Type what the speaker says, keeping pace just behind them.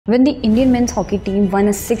When the Indian men's hockey team won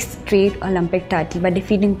a sixth straight Olympic title by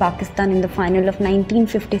defeating Pakistan in the final of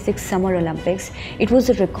 1956 Summer Olympics, it was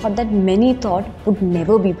a record that many thought would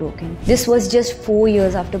never be broken. This was just 4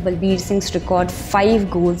 years after Balbir Singh's record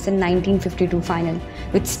 5 goals in 1952 final,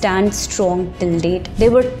 which stands strong till date.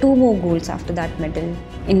 There were 2 more goals after that medal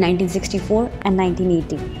in 1964 and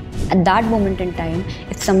 1980. At that moment in time,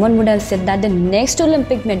 if someone would have said that the next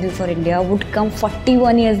Olympic medal for India would come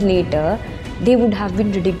 41 years later, they would have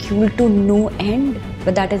been ridiculed to no end.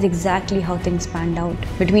 But that is exactly how things panned out.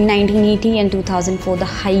 Between 1980 and 2004, the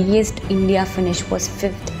highest India finish was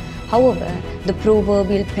 5th. However, the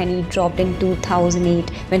proverbial penny dropped in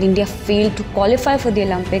 2008 when India failed to qualify for the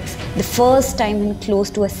Olympics, the first time in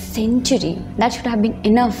close to a century. That should have been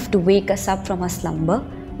enough to wake us up from our slumber.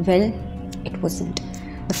 Well, it wasn't.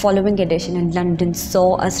 The following edition in London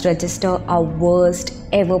saw us register our worst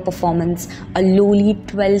ever performance, a lowly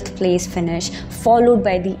 12th place finish, followed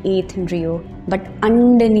by the 8th in Rio. But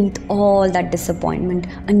underneath all that disappointment,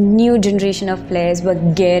 a new generation of players were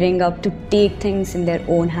gearing up to take things in their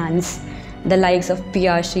own hands. The likes of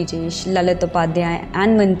P.R. Srijesh, Lalit Upadhyay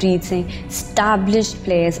and Manpreet Singh, established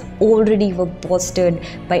players, already were bolstered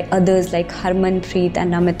by others like Harmanpreet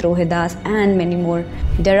and Amit Rohidas and many more.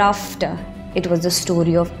 Thereafter, it was the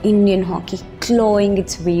story of Indian hockey clawing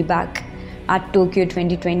its way back at Tokyo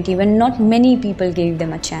 2020 when not many people gave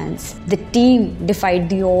them a chance. The team defied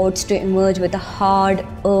the odds to emerge with a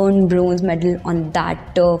hard-earned bronze medal on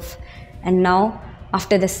that turf. And now,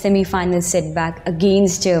 after the semi-final setback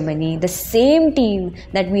against Germany, the same team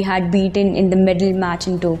that we had beaten in the medal match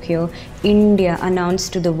in Tokyo, India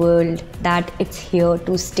announced to the world that it's here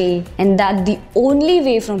to stay and that the only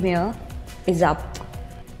way from here is up.